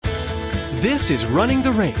This is Running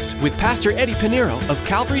the Race with Pastor Eddie Pinero of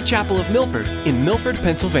Calvary Chapel of Milford in Milford,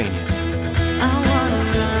 Pennsylvania.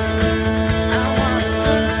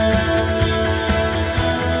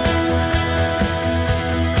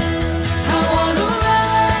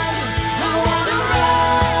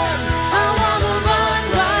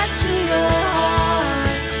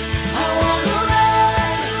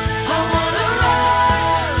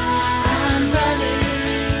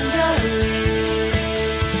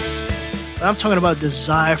 I'm talking about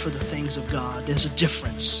desire for the things of God. There's a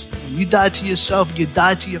difference. When you die to yourself, you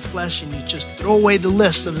die to your flesh, and you just throw away the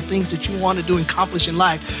list of the things that you want to do and accomplish in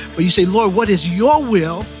life. But you say, Lord, what is your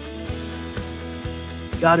will?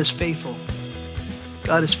 God is faithful.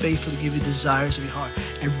 God is faithful to give you desires of your heart.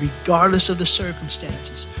 And regardless of the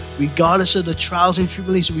circumstances, regardless of the trials and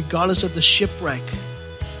tribulations, regardless of the shipwreck,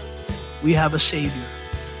 we have a Savior.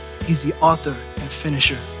 He's the author and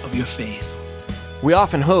finisher of your faith. We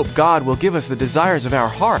often hope God will give us the desires of our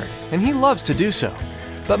heart, and He loves to do so.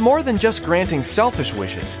 But more than just granting selfish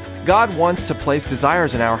wishes, God wants to place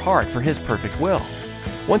desires in our heart for His perfect will.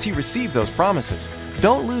 Once you receive those promises,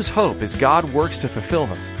 don't lose hope as God works to fulfill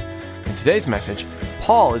them. In today's message,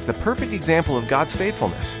 Paul is the perfect example of God's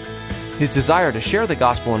faithfulness. His desire to share the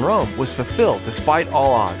gospel in Rome was fulfilled despite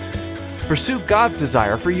all odds. Pursue God's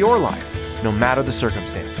desire for your life, no matter the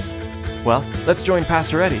circumstances. Well, let's join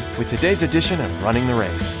Pastor Eddie with today's edition of Running the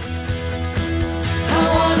Race.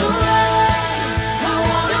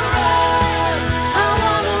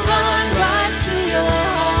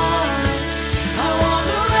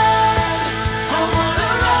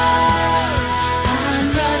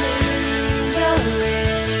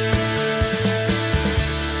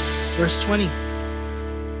 Verse 20.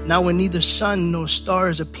 Now when neither sun nor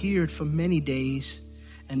stars appeared for many days,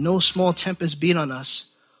 and no small tempest beat on us,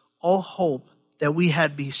 all hope that we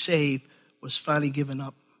had be saved was finally given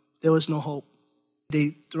up. There was no hope.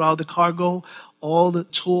 They threw out the cargo, all the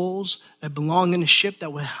tools that belong in the ship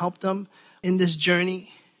that would help them in this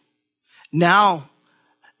journey. Now,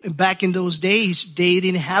 back in those days, they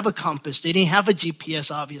didn't have a compass. They didn't have a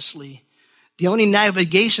GPS, obviously. The only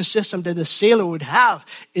navigation system that the sailor would have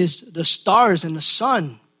is the stars and the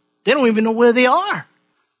sun. They don't even know where they are.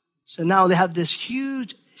 So now they have this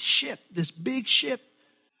huge ship, this big ship,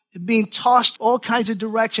 being tossed all kinds of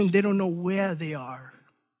directions. They don't know where they are.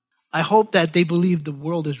 I hope that they believe the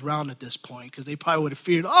world is round at this point, because they probably would have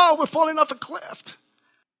feared, oh, we're falling off a cliff.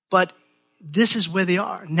 But this is where they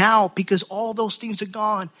are now, because all those things are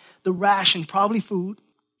gone. The ration, probably food,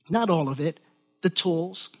 not all of it, the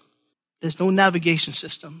tools. There's no navigation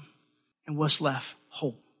system. And what's left?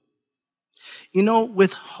 Hope. You know,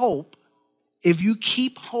 with hope, if you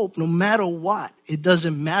keep hope no matter what, it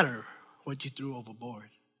doesn't matter what you threw overboard.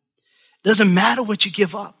 Doesn't matter what you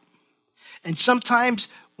give up. And sometimes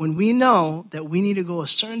when we know that we need to go a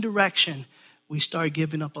certain direction, we start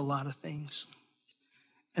giving up a lot of things.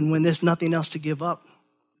 And when there's nothing else to give up,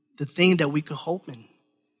 the thing that we could hope in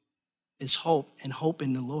is hope, and hope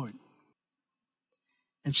in the Lord.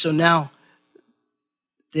 And so now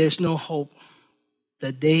there's no hope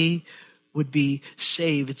that they would be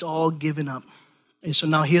saved. It's all given up. And so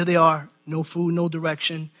now here they are, no food, no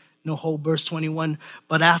direction, no hope. Verse 21,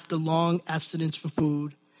 but after long abstinence from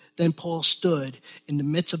food, then Paul stood in the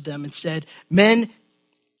midst of them and said, men,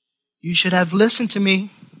 you should have listened to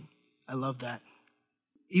me. I love that.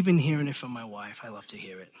 Even hearing it from my wife, I love to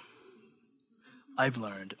hear it. I've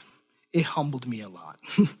learned. It humbled me a lot.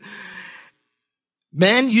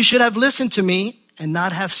 Men, you should have listened to me and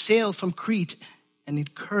not have sailed from Crete and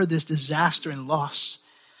incurred this disaster and loss.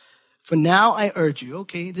 For now I urge you,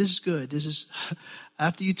 okay, this is good. This is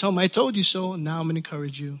after you told me I told you so, now I'm going to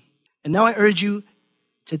encourage you. And now I urge you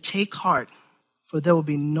to take heart, for there will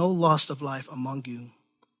be no loss of life among you,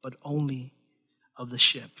 but only of the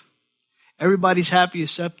ship. Everybody's happy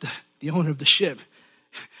except the owner of the ship.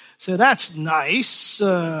 So that's nice.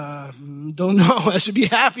 Don't know. I should be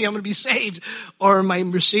happy. I'm going to be saved. Or my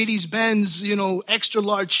Mercedes-Benz, extra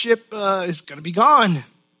large ship is going to be gone.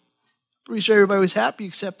 Pretty sure everybody was happy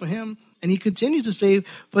except for him. And he continues to say,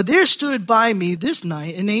 for there stood by me this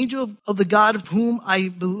night an angel of the God of whom I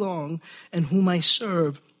belong and whom I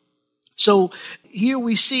serve. So here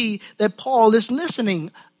we see that Paul is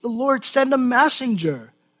listening. The Lord sent a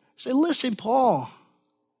messenger. Say, listen, Paul,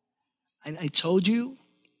 I told you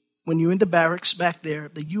when you're in the barracks back there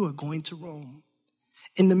that you are going to Rome.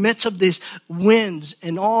 In the midst of these winds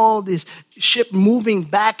and all this ship moving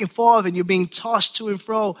back and forth and you're being tossed to and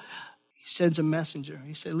fro, he sends a messenger.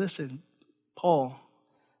 He said, listen, Paul,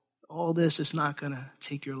 all this is not going to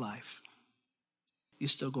take your life. You're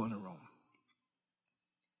still going to Rome.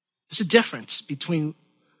 There's a difference between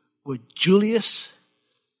what Julius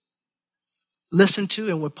listened to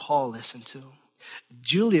and what Paul listened to.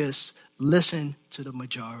 Julius listened to the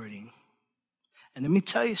majority. And let me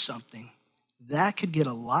tell you something. That could get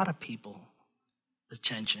a lot of people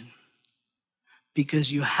attention.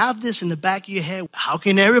 Because you have this in the back of your head. How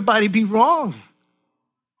can everybody be wrong?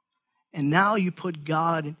 And now you put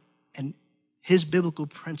God and his biblical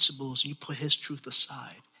principles, you put his truth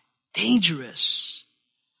aside. Dangerous.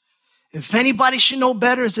 If anybody should know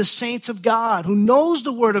better, it's the saints of God who knows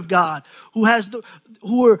the word of God, who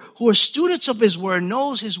are students of his word,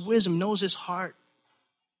 knows his wisdom, knows his heart,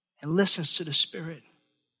 and listens to the Spirit.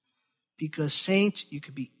 Because saints, you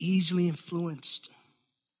could be easily influenced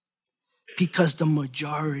because the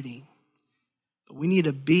majority. But we need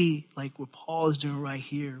to be like what Paul is doing right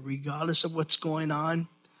here. Regardless of what's going on,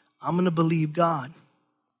 I'm going to believe God.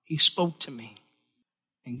 He spoke to me.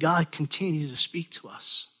 And God continues to speak to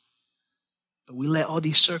us. But we let all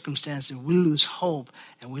these circumstances, we lose hope,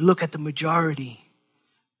 and we look at the majority.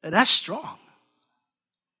 And that's strong.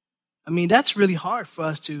 I mean, that's really hard for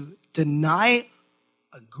us to deny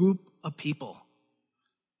a group of people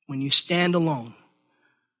when you stand alone.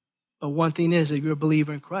 But one thing is, if you're a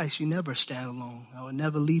believer in Christ, you never stand alone. I will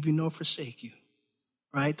never leave you nor forsake you.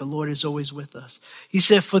 Right? The Lord is always with us. He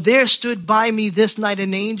said, for there stood by me this night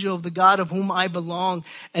an angel of the God of whom I belong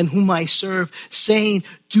and whom I serve, saying,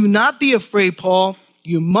 do not be afraid, Paul.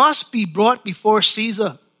 You must be brought before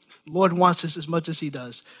Caesar. The Lord wants this as much as he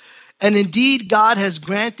does. And indeed, God has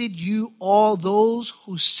granted you all those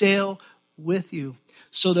who sail with you.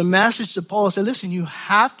 So the message to Paul said, listen, you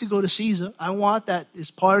have to go to Caesar. I want that.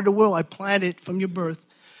 It's part of the will. I planned it from your birth.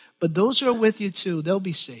 But those who are with you too, they'll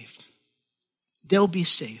be safe. They'll be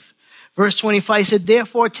safe. Verse 25 said,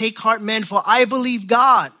 therefore take heart, men, for I believe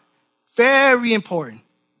God. Very important.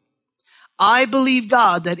 I believe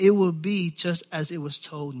God that it will be just as it was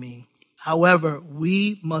told me. However,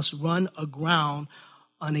 we must run aground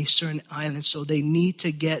on a certain island. So they need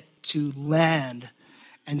to get to land.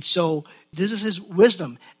 And so this is his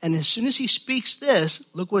wisdom. And as soon as he speaks this,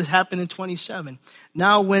 look what happened in 27.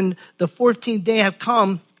 Now when the 14th day had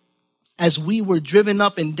come, as we were driven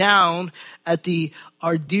up and down at the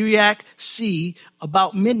Adriatic Sea,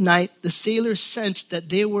 about midnight, the sailors sensed that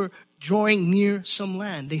they were drawing near some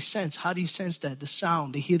land. They sense. How do you sense that? The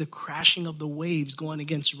sound. They hear the crashing of the waves going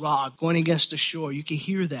against rock, going against the shore. You can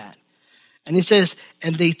hear that. And it says,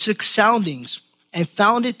 and they took soundings and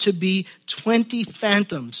found it to be 20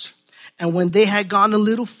 fathoms. And when they had gone a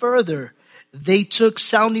little further, they took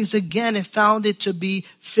soundings again and found it to be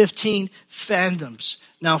 15 fathoms.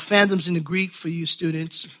 Now, fathoms in the Greek for you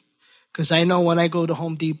students, because I know when I go to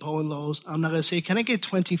Home Depot and Lowe's, I'm not going to say, can I get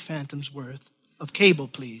 20 fathoms worth of cable,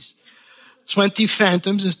 please? 20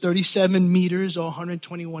 fathoms is 37 meters or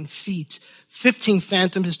 121 feet. 15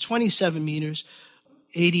 fathoms is 27 meters,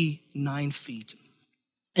 89 feet.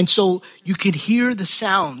 And so you could hear the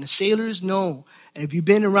sound. The sailors know. And if you've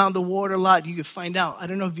been around the water a lot, you could find out. I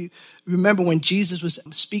don't know if you remember when Jesus was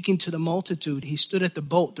speaking to the multitude, he stood at the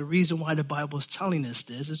boat. The reason why the Bible is telling us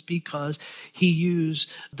this is because he used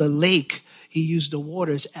the lake, he used the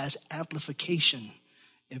waters as amplification.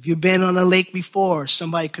 If you've been on a lake before,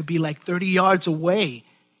 somebody could be like 30 yards away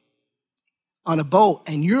on a boat,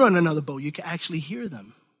 and you're on another boat. You can actually hear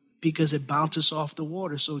them because it bounces off the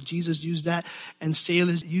water. So Jesus used that, and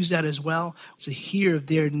sailors use that as well to hear if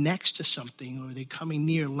they're next to something or they're coming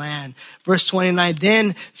near land. Verse 29,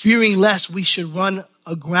 then fearing lest we should run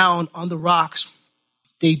aground on the rocks,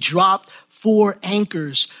 they dropped 4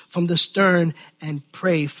 anchors from the stern and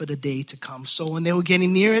prayed for the day to come. So when they were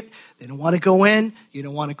getting near it, they didn't want to go in. You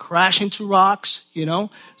don't want to crash into rocks,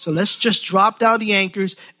 So let's just drop down the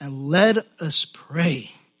anchors and let us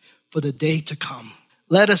pray for the day to come.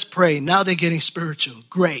 Let us pray. Now they're getting spiritual.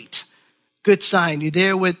 Great. Good sign. You're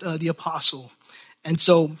there with the apostle. And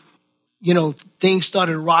so, things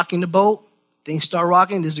started rocking the boat. Things start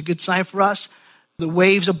rocking. There's a good sign for us. The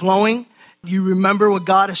waves are blowing. You remember what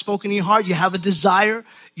God has spoken in your heart. You have a desire.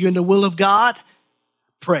 You're in the will of God.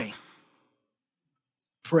 Pray.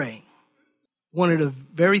 Pray. One of the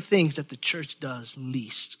very things that the church does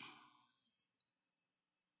least.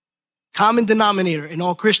 Common denominator in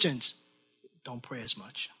all Christians. Don't pray as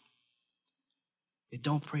much. They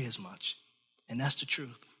don't pray as much. And that's the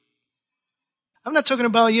truth. I'm not talking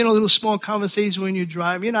about, little small conversations when you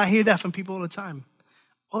drive. I hear that from people all the time.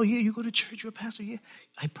 Oh, yeah, you go to church, you're a pastor? Yeah.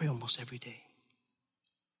 I pray almost every day.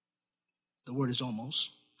 The word is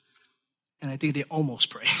almost. And I think they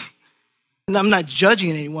almost pray. And I'm not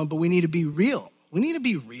judging anyone, but we need to be real. We need to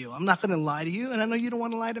be real. I'm not going to lie to you, and I know you don't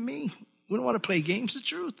want to lie to me. We don't want to play games. The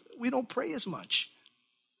truth. We don't pray as much.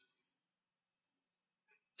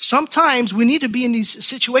 Sometimes we need to be in these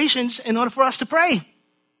situations in order for us to pray.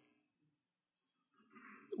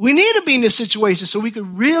 We need to be in this situation so we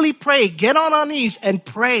could really pray, get on our knees and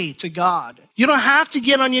pray to God. You don't have to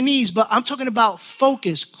get on your knees, but I'm talking about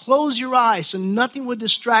focus. Close your eyes so nothing will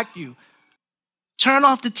distract you. Turn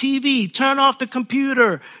off the TV, turn off the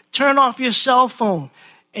computer, turn off your cell phone,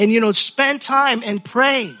 and, spend time and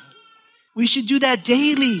pray. We should do that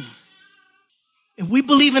daily. If we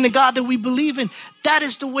believe in the God that we believe in, that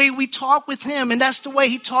is the way we talk with him, and that's the way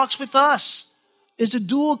he talks with us. It's a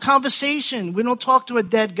dual conversation. We don't talk to a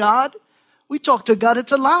dead God. We talk to a God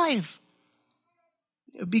that's alive.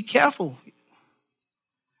 Be careful.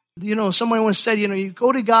 Someone once said, you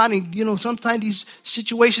go to God and, sometimes these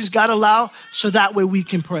situations God allow so that way we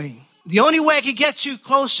can pray. The only way I can get you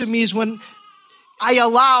close to me is when I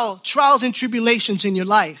allow trials and tribulations in your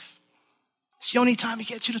life. It's the only time I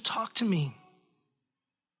get you to talk to me.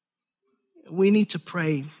 We need to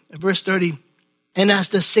pray. In verse 30, and as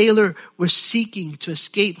the sailor was seeking to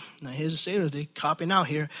escape, now here's the sailors, they're copping out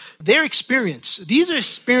here. Their experience, these are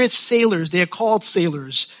experienced sailors, they're called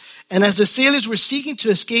sailors. And as the sailors were seeking to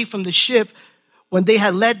escape from the ship, when they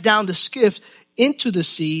had let down the skiff into the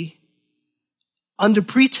sea, under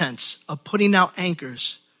pretense of putting out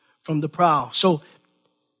anchors from the prow. So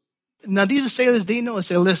now these are sailors, they know and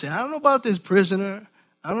say, listen, I don't know about this prisoner.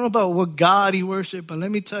 I don't know about what God he worshiped, but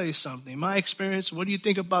let me tell you something. My experience, what do you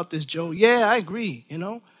think about this, Joe? Yeah, I agree,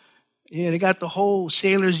 Yeah, they got the whole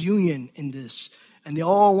sailors union in this. And they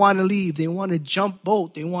all want to leave. They want to jump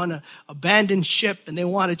boat. They want to abandon ship. And they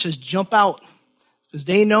want to just jump out. Because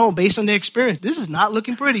they know, based on their experience, this is not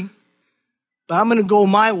looking pretty. But I'm going to go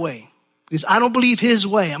my way. Because I don't believe his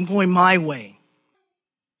way. I'm going my way.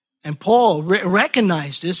 And Paul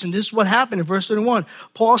recognized this, and this is what happened in verse 31.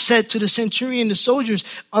 Paul said to the centurion, the soldiers,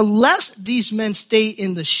 unless these men stay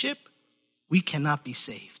in the ship, we cannot be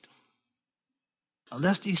saved.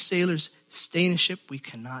 Unless these sailors stay in the ship, we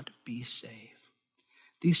cannot be saved.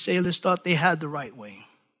 These sailors thought they had the right way.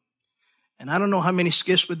 And I don't know how many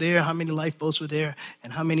skiffs were there, how many lifeboats were there,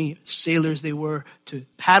 and how many sailors they were to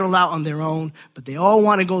paddle out on their own, but they all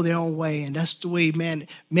want to go their own way, and that's the way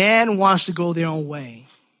man wants to go their own way.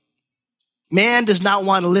 Man does not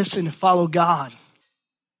want to listen and follow God.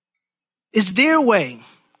 It's their way.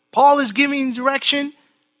 Paul is giving direction.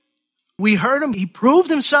 We heard him. He proved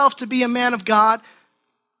himself to be a man of God.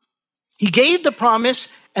 He gave the promise,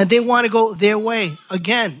 and they want to go their way.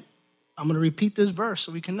 Again, I'm going to repeat this verse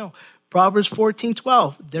so we can know. Proverbs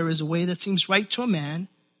 14:12. There is a way that seems right to a man,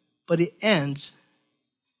 but it ends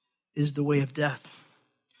is the way of death.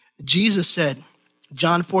 Jesus said,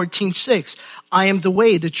 John 14:6, I am the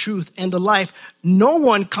way, the truth, and the life. No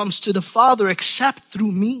one comes to the Father except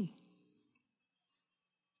through me.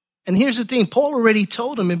 And here's the thing. Paul already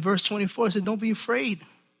told him in verse 24, he said, don't be afraid.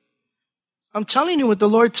 I'm telling you what the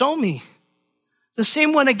Lord told me. The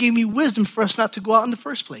same one that gave me wisdom for us not to go out in the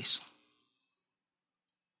first place.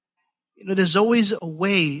 There's always a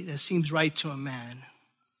way that seems right to a man.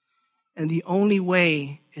 And the only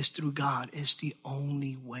way is through God. It's the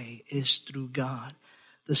only way is through God.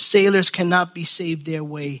 The sailors cannot be saved their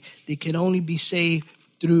way. They can only be saved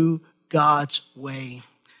through God's way.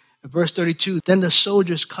 In verse 32, then the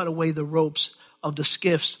soldiers cut away the ropes of the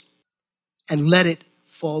skiffs and let it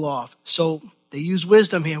fall off. So they use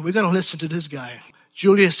wisdom here. We're going to listen to this guy.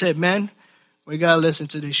 Julius said, man, we got to listen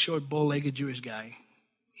to this short, bow-legged Jewish guy.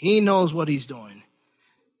 He knows what he's doing.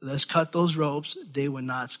 Let's cut those ropes. They will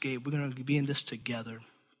not escape. We're going to be in this together.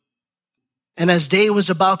 And as day was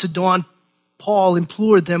about to dawn, Paul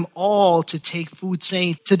implored them all to take food,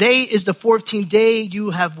 saying, today is the 14th day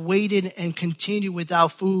you have waited and continued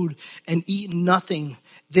without food and eaten nothing.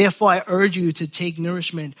 Therefore, I urge you to take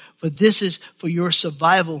nourishment, for this is for your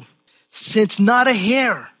survival. Since not a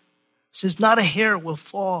hair will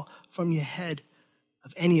fall from your head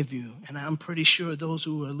of any of you. And I'm pretty sure those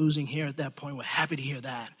who were losing hair at that point were happy to hear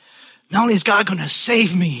that. Not only is God going to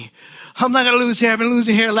save me, I'm not going to lose hair. I've been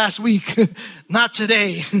losing hair last week. Not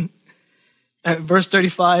today. At verse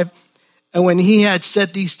 35, and when he had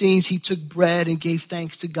said these things, he took bread and gave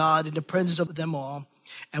thanks to God in the presence of them all.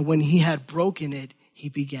 And when he had broken it, he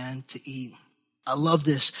began to eat. I love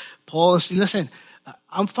this. Paul is saying, listen,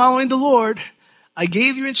 I'm following the Lord. I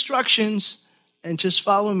gave you instructions and just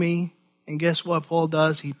follow me. And guess what Paul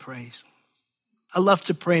does? He prays. I love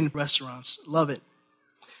to pray in restaurants. Love it.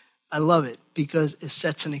 I love it because it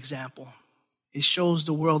sets an example. It shows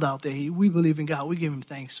the world out there. We believe in God. We give him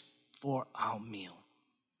thanks for our meal.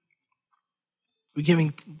 We're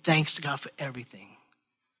giving thanks to God for everything.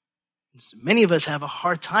 Many of us have a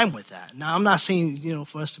hard time with that. Now, I'm not saying,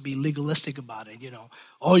 for us to be legalistic about it,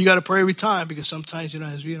 Oh, you got to pray every time, because sometimes,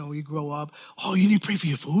 as we grow up, oh, you need to pray for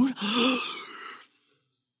your food?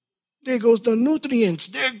 There goes the nutrients.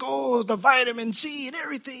 There goes the vitamin C and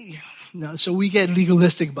everything. No, so we get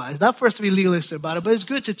legalistic about it. It's not for us to be legalistic about it, but it's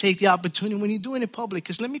good to take the opportunity when you're doing it in public.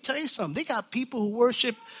 Because let me tell you something. They got people who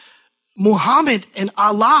worship Muhammad and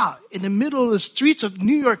Allah in the middle of the streets of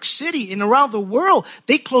New York City and around the world.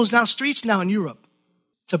 They close down streets now in Europe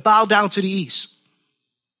to bow down to the East.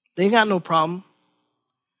 They ain't got no problem.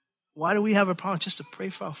 Why do we have a problem just to pray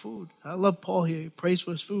for our food? I love Paul here. He prays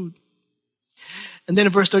for his food. And then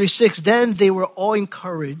in verse 36, then they were all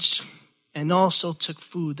encouraged and also took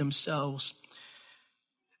food themselves.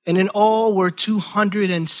 And in all were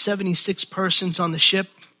 276 persons on the ship.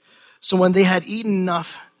 So when they had eaten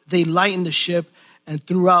enough, they lightened the ship and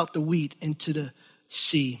threw out the wheat into the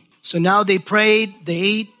sea. So now they prayed, they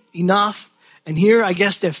ate enough. And here, I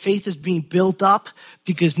guess their faith is being built up,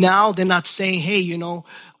 because now they're not saying, hey,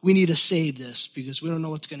 we need to save this because we don't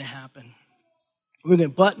know what's going to happen.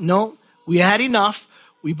 But no, we had enough.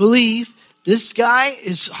 We believe this guy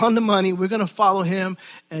is on the money. We're going to follow him.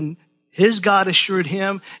 And his God assured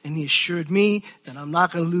him, and he assured me that I'm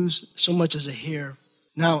not going to lose so much as a hair.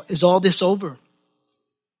 Now, is all this over?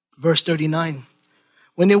 Verse 39.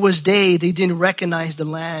 When it was day, they didn't recognize the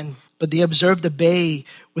land, but they observed the bay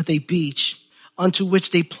with a beach, unto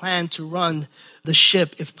which they planned to run the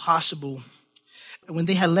ship if possible. And when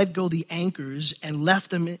they had let go the anchors and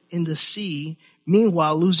left them in the sea,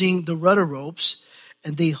 meanwhile losing the rudder ropes,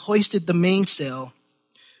 and they hoisted the mainsail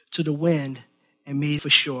to the wind and made for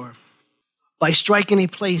shore. By striking a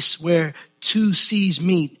place where two seas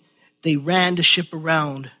meet, they ran the ship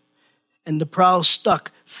around, and the prow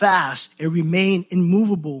stuck fast and remained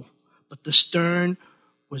immovable, but the stern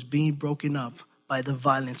was being broken up by the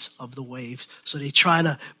violence of the waves. So they try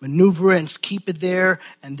to maneuver and keep it there,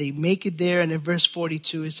 and they make it there. And in verse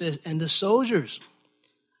 42, it says, and the soldiers'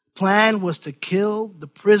 plan was to kill the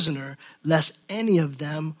prisoner, lest any of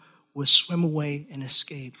them would swim away and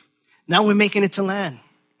escape. Now we're making it to land.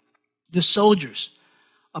 The soldiers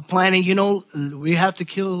are planning, we have to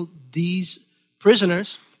kill these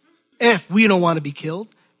prisoners if we don't want to be killed,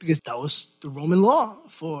 because that was the Roman law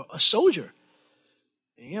for a soldier.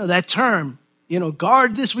 That term,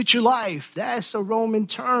 guard this with your life. That's a Roman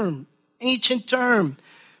term, ancient term.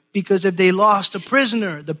 Because if they lost a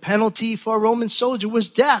prisoner, the penalty for a Roman soldier was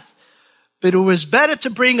death. But it was better to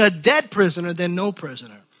bring a dead prisoner than no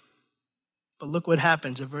prisoner. But look what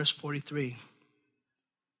happens in verse 43.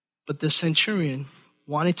 But the centurion,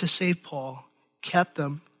 wanting to save Paul, kept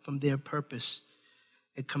them from their purpose.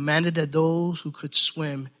 It commanded that those who could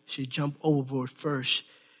swim should jump overboard first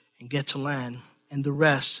and get to land, and the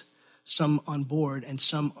rest, some on board and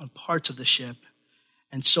some on parts of the ship.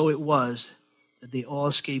 And so it was that they all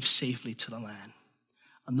escaped safely to the land.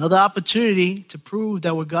 Another opportunity to prove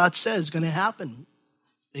that what God says is going to happen.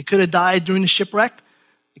 They could have died during the shipwreck.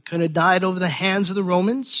 They could have died over the hands of the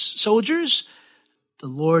Roman soldiers. The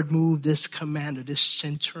Lord moved this commander, this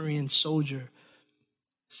centurion soldier,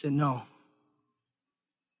 said, no,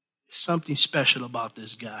 there's something special about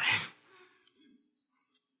this guy.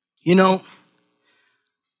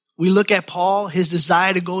 We look at Paul, his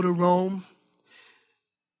desire to go to Rome,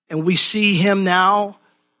 and we see him now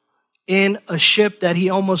in a ship that he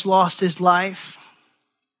almost lost his life.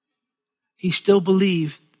 He still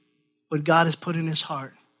believed what God has put in his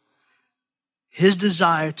heart. His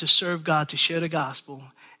desire to serve God, to share the gospel,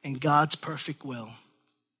 and God's perfect will.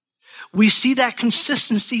 We see that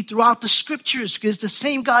consistency throughout the scriptures, because the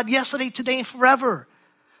same God yesterday, today, and forever.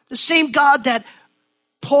 The same God that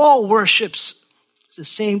Paul worships is the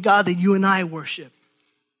same God that you and I worship.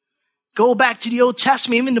 Go back to the Old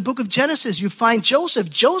Testament, even the book of Genesis, you find Joseph.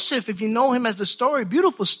 Joseph, if you know him as the story,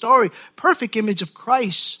 beautiful story, perfect image of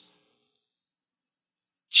Christ.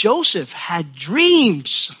 Joseph had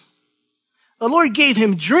dreams. The Lord gave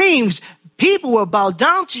him dreams. People will bow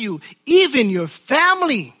down to you, even your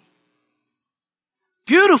family.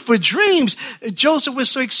 Beautiful dreams. Joseph was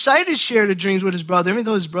so excited to share the dreams with his brother, even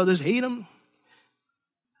though his brothers hate him.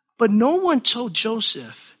 But no one told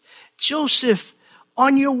Joseph,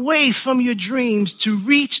 on your way from your dreams to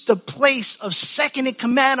reach the place of second in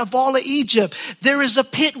command of all of Egypt, there is a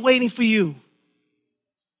pit waiting for you.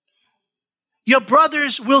 Your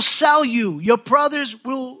brothers will sell you. Your brothers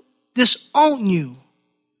will disown you.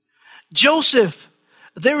 Joseph,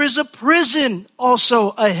 there is a prison also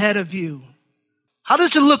ahead of you. How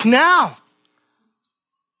does it look now?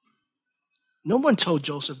 No one told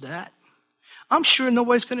Joseph that. I'm sure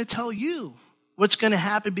nobody's going to tell you What's going to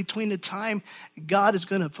happen between the time God is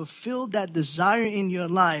going to fulfill that desire in your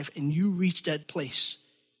life and you reach that place?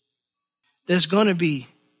 There's going to be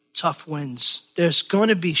tough winds. There's going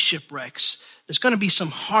to be shipwrecks. There's going to be some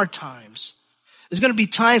hard times. There's going to be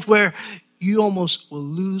times where you almost will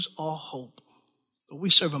lose all hope. But we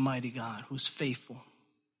serve a mighty God who's faithful.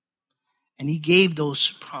 And he gave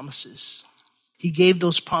those promises. He gave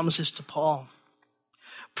those promises to Paul.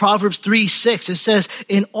 Proverbs 3:6, it says,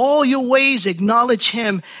 in all your ways acknowledge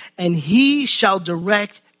him, and he shall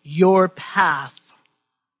direct your path.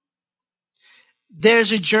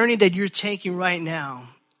 There's a journey that you're taking right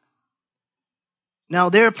now. Now,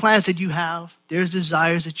 there are plans that you have. There's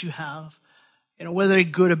desires that you have. Whether they're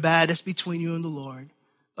good or bad, that's between you and the Lord.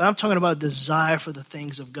 But I'm talking about desire for the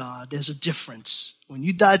things of God. There's a difference. When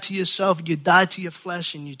you die to yourself, you die to your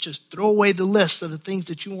flesh, and you just throw away the list of the things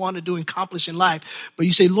that you want to do and accomplish in life. But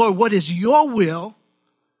you say, Lord, what is your will?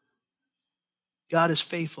 God is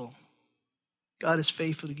faithful. God is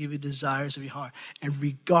faithful to give you desires of your heart. And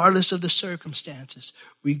regardless of the circumstances,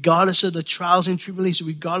 regardless of the trials and tribulations,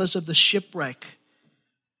 regardless of the shipwreck,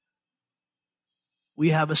 we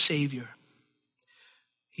have a Savior.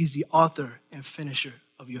 He's the author and finisher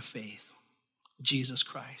of your faith, Jesus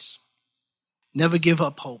Christ. Never give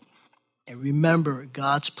up hope. And remember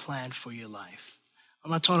God's plan for your life.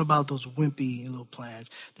 I'm not talking about those wimpy little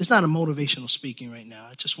plans. This is not a motivational speaking right now.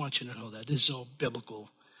 I just want you to know that. This is all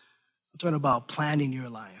biblical. I'm talking about planning your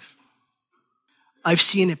life. I've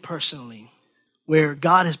seen it personally where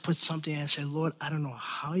God has put something in and said, Lord, I don't know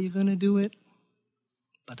how you're going to do it,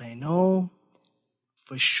 but I know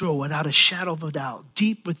for sure, without a shadow of a doubt,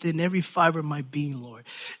 deep within every fiber of my being, Lord,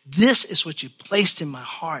 this is what you placed in my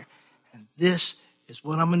heart, and this is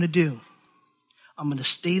what I'm going to do. I'm going to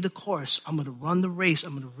stay the course. I'm going to run the race.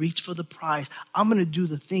 I'm going to reach for the prize. I'm going to do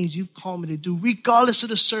the things you've called me to do, regardless of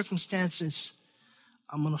the circumstances.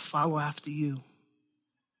 I'm going to follow after you.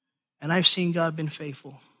 And I've seen God been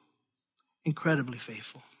faithful, incredibly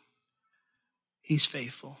faithful. He's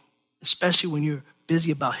faithful, especially when you're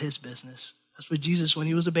busy about his business. That's what Jesus, when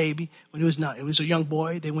he was a baby, when he was a young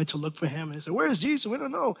boy, they went to look for him. And they said, where is Jesus? We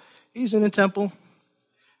don't know. He's in the temple.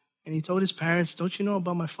 And he told his parents, don't you know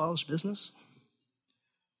about my Father's business?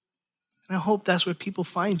 And I hope that's where people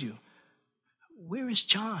find you. Where is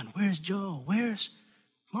John? Where is Joe? Where's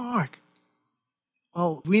Mark?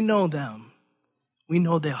 Well, we know them. We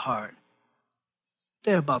know their heart.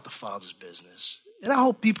 They're about the Father's business. And I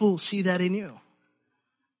hope people see that in you.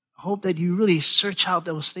 I hope that you really search out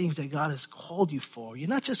those things that God has called you for. You're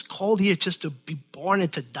not just called here just to be born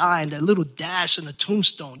and to die and that little dash on the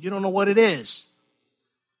tombstone. You don't know what it is.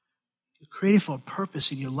 You're created for a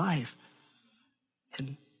purpose in your life.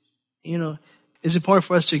 And, it's important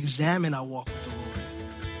for us to examine our walk with the Lord.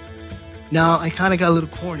 Now, I kind of got a little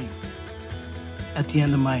corny at the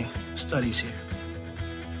end of my studies here.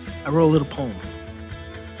 I wrote a little poem.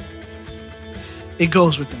 It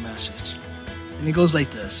goes with the message. And it goes like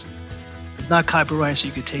this. It's not copyright, so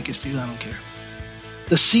you can take it, steal it, I don't care.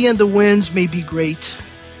 The sea and the winds may be great,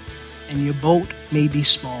 and your boat may be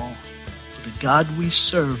small, but the God we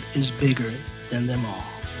serve is bigger than them all.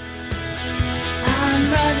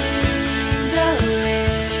 I'm running the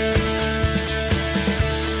race.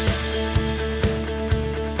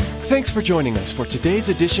 Thanks for joining us for today's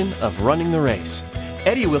edition of Running the Race.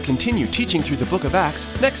 Eddie will continue teaching through the book of Acts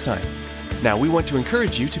next time. Now, we want to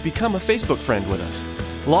encourage you to become a Facebook friend with us.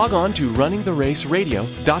 Log on to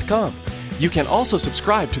runningtheraceradio.com. You can also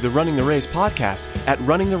subscribe to the Running the Race podcast at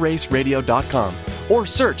runningtheraceradio.com or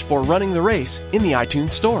search for Running the Race in the iTunes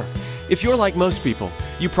Store. If you're like most people,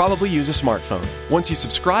 you probably use a smartphone. Once you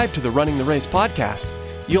subscribe to the Running the Race podcast,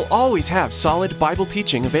 you'll always have solid Bible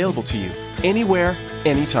teaching available to you, anywhere,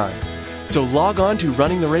 anytime. So log on to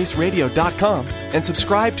runningtheraceradio.com and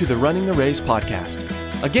subscribe to the Running the Race podcast.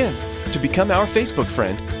 Again, to become our Facebook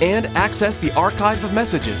friend and access the archive of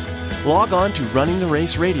messages, log on to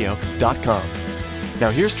runningtheraceradio.com. Now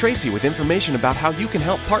here's Tracy with information about how you can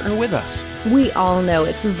help partner with us. We all know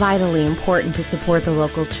it's vitally important to support the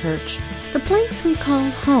local church, the place we call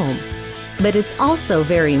home. But it's also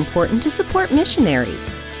very important to support missionaries.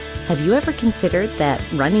 Have you ever considered that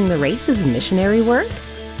running the race is missionary work?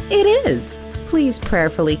 It is. Please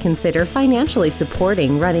prayerfully consider financially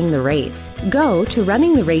supporting Running the Race. Go to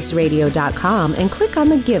runningtheraceradio.com and click on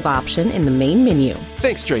the Give option in the main menu.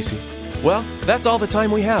 Thanks, Tracy. Well, that's all the time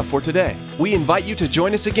we have for today. We invite you to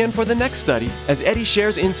join us again for the next study as Eddie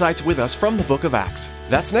shares insights with us from the book of Acts.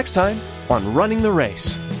 That's next time on Running the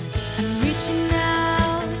Race.